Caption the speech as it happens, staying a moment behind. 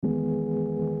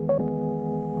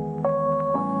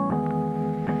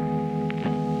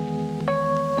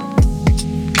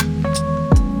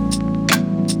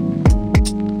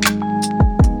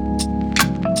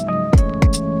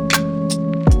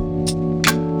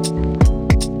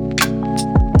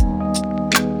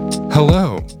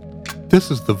Hello, this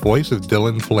is the voice of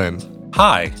Dylan Flynn.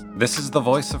 Hi, this is the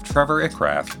voice of Trevor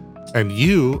Ickrath. And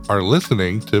you are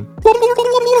listening to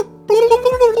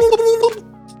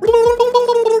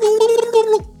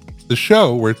the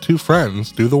show where two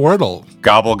friends do the Wordle.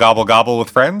 Gobble, gobble, gobble with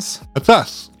friends? That's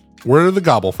us. We're the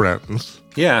Gobble Friends.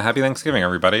 Yeah, happy Thanksgiving,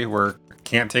 everybody.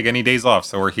 Can't take any days off,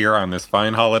 so we're here on this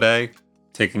fine holiday,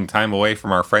 taking time away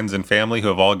from our friends and family who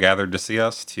have all gathered to see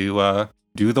us to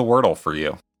do the Wordle for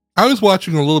you. I was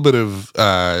watching a little bit of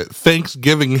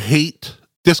Thanksgiving hate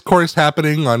discourse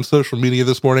happening on social media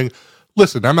this morning.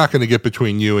 Listen, I'm not going to get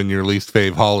between you and your least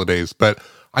fave holidays, but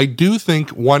I do think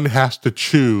one has to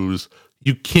choose.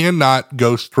 You cannot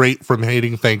go straight from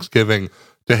hating Thanksgiving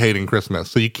to hating Christmas.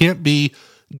 So you can't be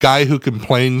guy who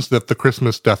complains that the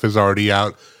Christmas stuff is already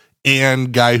out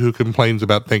and guy who complains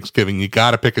about Thanksgiving. You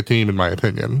got to pick a team, in my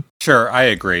opinion. Sure, I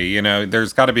agree. You know,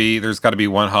 there's got to be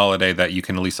one holiday that you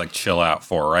can at least like chill out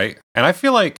for, right? And I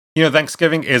feel like,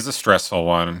 Thanksgiving is a stressful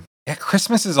one. Yeah,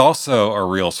 Christmas is also a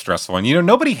real stressful one.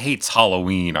 Nobody hates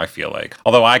Halloween, I feel like.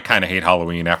 Although I kind of hate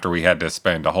Halloween after we had to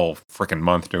spend a whole freaking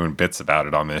month doing bits about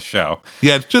it on this show.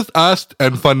 Yeah, it's just us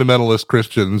and fundamentalist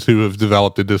Christians who have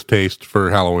developed a distaste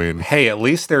for Halloween. Hey, at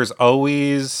least there's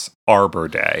always Arbor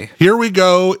Day. Here we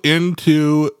go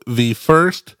into the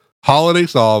first holiday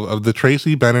solve of the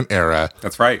Tracy Bennett era.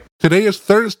 That's right. Today is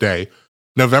Thursday,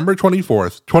 November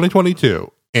 24th,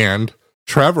 2022, and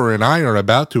Trevor and I are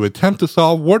about to attempt to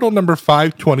solve Wordle number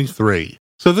 523.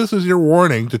 So this is your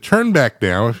warning to turn back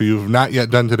now if you've not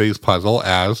yet done today's puzzle,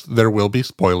 as there will be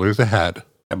spoilers ahead.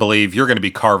 I believe you're going to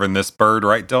be carving this bird,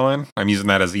 right, Dylan? I'm using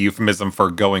that as a euphemism for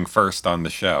going first on the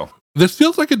show. This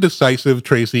feels like a decisive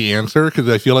Tracy answer because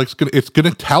I feel like it's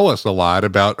gonna tell us a lot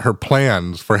about her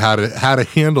plans for how to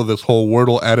handle this whole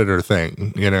Wordle editor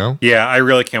thing, Yeah, I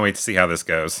really can't wait to see how this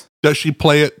goes. Does she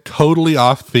play it totally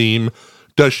off theme?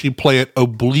 Does she play it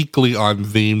obliquely on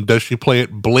theme? Does she play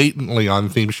it blatantly on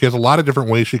theme? She has a lot of different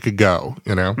ways she could go,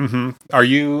 Mm-hmm. Are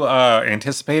you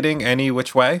anticipating any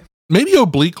which way? Maybe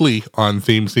obliquely on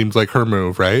theme seems like her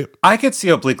move, right? I could see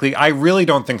obliquely. I really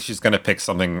don't think she's going to pick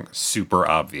something super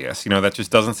obvious. That just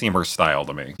doesn't seem her style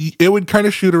to me. It would kind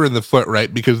of shoot her in the foot,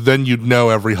 right? Because then you'd know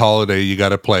every holiday you got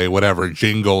to play whatever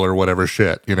jingle or whatever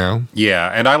shit, Yeah,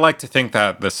 and I like to think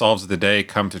that the solves of the day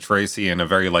come to Tracy in a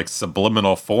very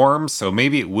subliminal form. So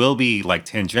maybe it will be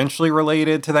tangentially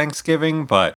related to Thanksgiving,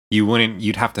 but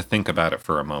you'd have to think about it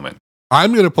for a moment.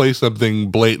 I'm going to play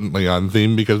something blatantly on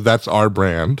theme because that's our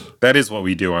brand. That is what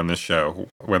we do on this show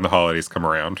when the holidays come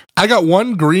around. I got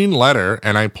one green letter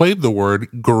and I played the word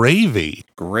gravy.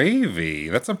 Gravy.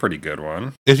 That's a pretty good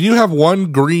one. If you have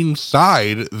one green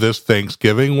side this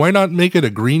Thanksgiving, why not make it a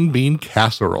green bean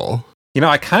casserole?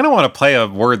 I kind of want to play a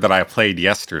word that I played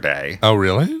yesterday. Oh,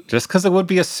 really? Just because it would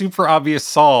be a super obvious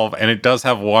solve, and it does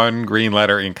have one green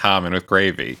letter in common with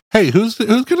gravy. Hey, who's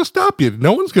going to stop you?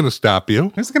 No one's going to stop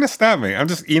you. Who's going to stop me? I'm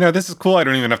just, this is cool. I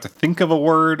don't even have to think of a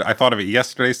word. I thought of it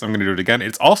yesterday, so I'm going to do it again.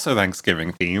 It's also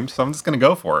Thanksgiving themed, so I'm just going to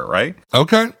go for it, right?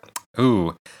 Okay.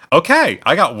 Ooh. Okay,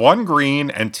 I got one green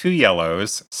and two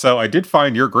yellows, so I did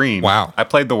find your green. Wow. I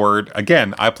played the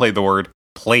word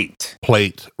plate.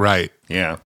 Plate, right.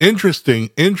 Yeah.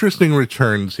 Interesting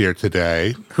returns here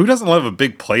today. Who doesn't love a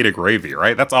big plate of gravy,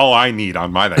 right? That's all I need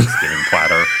on my Thanksgiving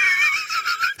platter.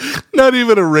 Not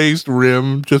even a raised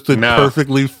rim, just a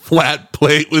perfectly flat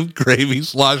plate with gravy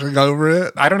sloshing over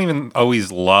it. I don't even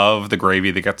always love the gravy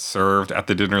that gets served at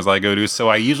the dinners I go to, so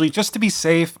I usually, just to be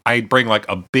safe, I bring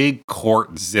a big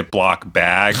quart Ziploc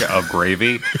bag of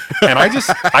gravy, and I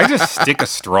just stick a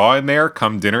straw in there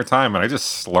come dinner time, and I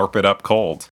just slurp it up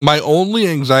cold. My only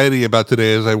anxiety about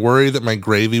today is I worry that my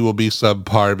gravy will be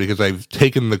subpar because I've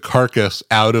taken the carcass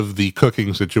out of the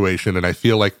cooking situation, and I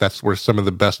feel like that's where some of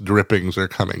the best drippings are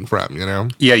coming from,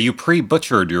 Yeah, you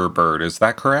pre-butchered your bird, is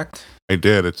that correct? I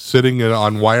did. It's sitting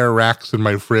on wire racks in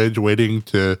my fridge waiting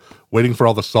for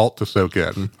all the salt to soak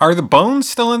in. Are the bones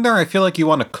still in there? I feel like you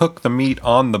want to cook the meat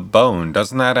on the bone.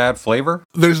 Doesn't that add flavor?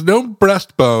 There's no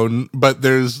breastbone, but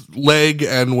there's leg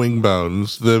and wing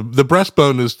bones. The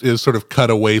breastbone is sort of cut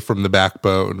away from the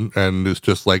backbone and is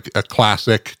just like a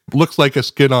classic, looks like a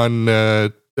skin on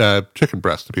chicken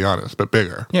breast, to be honest, but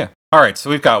bigger. Yeah. All right, so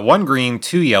we've got one green,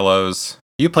 two yellows.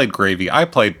 You played gravy, I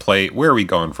played plate. Where are we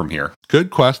going from here? Good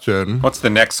question. What's the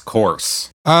next course?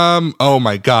 Oh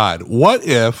my God. What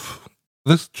if,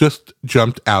 this just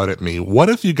jumped out at me, what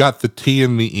if you got the T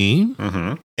and the E?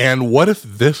 Mm-hmm. And what if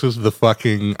this is the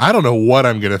fucking, I don't know what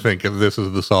I'm going to think if this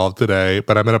is the solve today,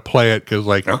 but I'm going to play it because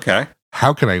okay,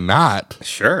 how can I not?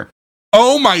 Sure.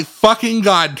 Oh my fucking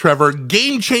God, Trevor.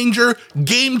 Game changer,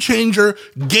 game changer,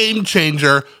 game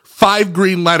changer. 5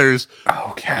 green letters.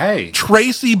 Okay.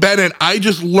 Tracy Bennett, I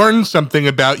just learned something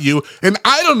about you, and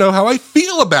I don't know how I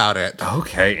feel about it.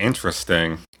 Okay,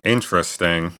 interesting.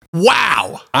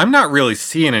 Wow. I'm not really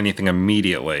seeing anything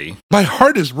immediately. My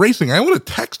heart is racing. I want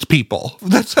to text people.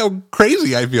 That's how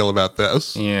crazy I feel about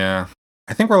this. Yeah.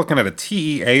 I think we're looking at a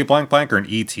TEA blank blank or an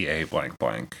ETA blank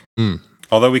blank. Mm.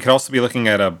 Although we could also be looking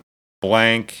at a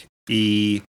blank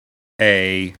EA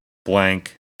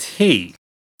blank T,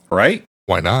 right?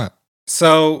 Why not?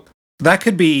 So that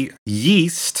could be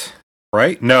yeast,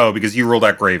 right? No, because you ruled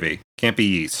out gravy. Can't be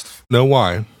yeast. No,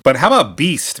 why? But how about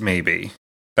beast, maybe?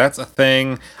 That's a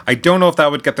thing. I don't know if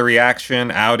that would get the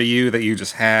reaction out of you that you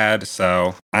just had,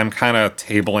 so I'm kind of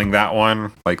tabling that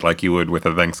one, like you would with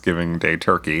a Thanksgiving Day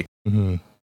turkey. Mm-hmm.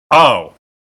 Oh.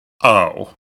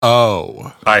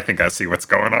 I think I see what's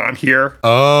going on here.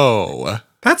 Oh.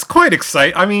 That's quite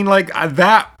exciting. I mean, like,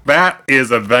 that is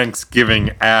a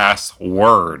Thanksgiving-ass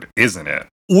word, isn't it?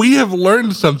 We have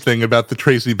learned something about the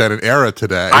Tracy Bennett era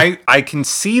today. I can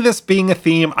see this being a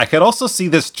theme. I could also see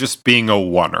this just being a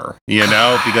oneer,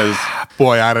 because...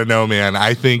 Boy, I don't know, man.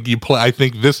 I think I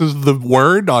think this is the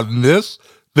word on this,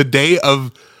 the day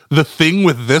of the thing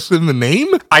with this in the name?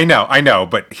 I know,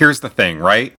 but here's the thing,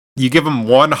 right? You give them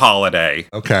one holiday.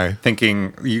 Okay.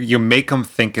 Thinking, you make them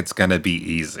think it's going to be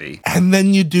easy. And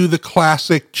then you do the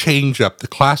classic change-up, the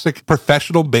classic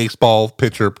professional baseball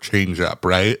pitcher change-up,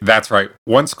 right? That's right.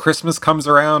 Once Christmas comes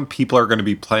around, people are going to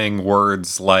be playing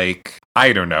words like,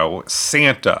 I don't know,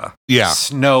 Santa,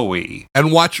 snowy.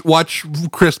 And watch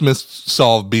Christmas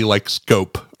solve be like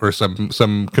scope or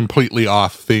some completely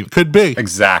off theme. Could be.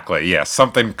 Exactly, yes.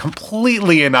 Something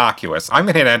completely innocuous. I'm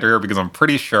going to hit enter here because I'm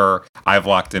pretty sure I've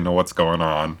locked into what's going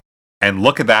on. And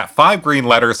look at that. 5 green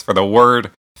letters for the word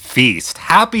feast.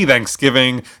 Happy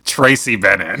Thanksgiving, Tracy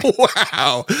Bennett.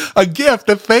 Wow. A gift,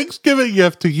 a Thanksgiving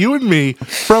gift to you and me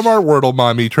from our Wordle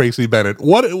mommy, Tracy Bennett.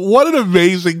 What an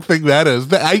amazing thing that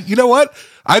is. You know what?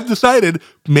 I've decided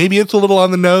maybe it's a little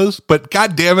on the nose, but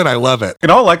God damn it, I love it.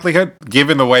 In all likelihood,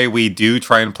 given the way we do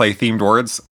try and play themed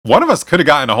words, one of us could have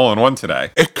gotten a hole-in-one today.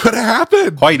 It could have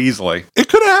happened. Quite easily. It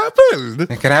could have happened.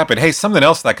 It could happen. Hey, something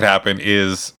else that could happen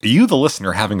is you, the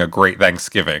listener, having a great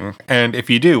Thanksgiving. And if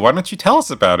you do, why don't you tell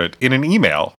us about it in an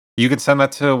email? You can send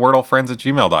that to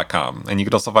wordlefriends@gmail.com. And you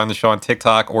can also find the show on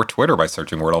TikTok or Twitter by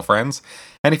searching Wordle Friends.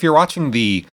 And if you're watching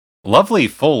the lovely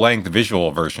full-length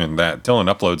visual version that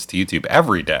Dylan uploads to YouTube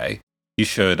every day, you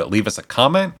should leave us a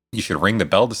comment. You should ring the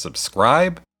bell to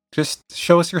subscribe. Just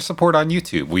show us your support on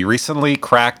YouTube. We recently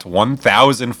cracked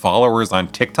 1,000 followers on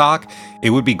TikTok. It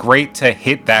would be great to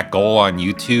hit that goal on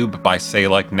YouTube by, say,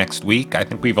 like next week. I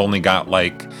think we've only got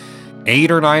like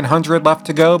 800 or 900 left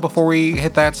to go before we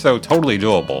hit that, so totally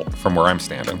doable from where I'm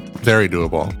standing. Very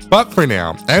doable. But for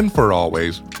now, and for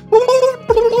always...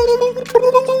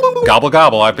 Gobble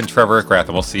gobble, I've been Trevor Ickrath,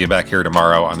 and we'll see you back here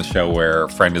tomorrow on the show where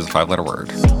friend is a 5-letter word.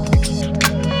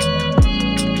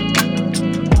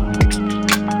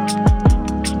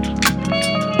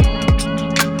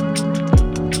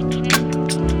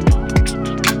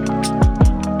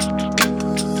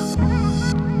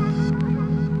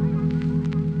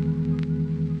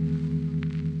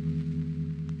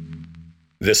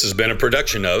 This has been a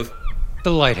production of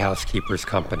The Lighthouse Keepers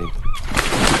Company.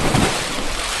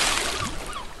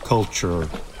 Culture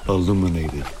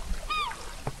illuminated.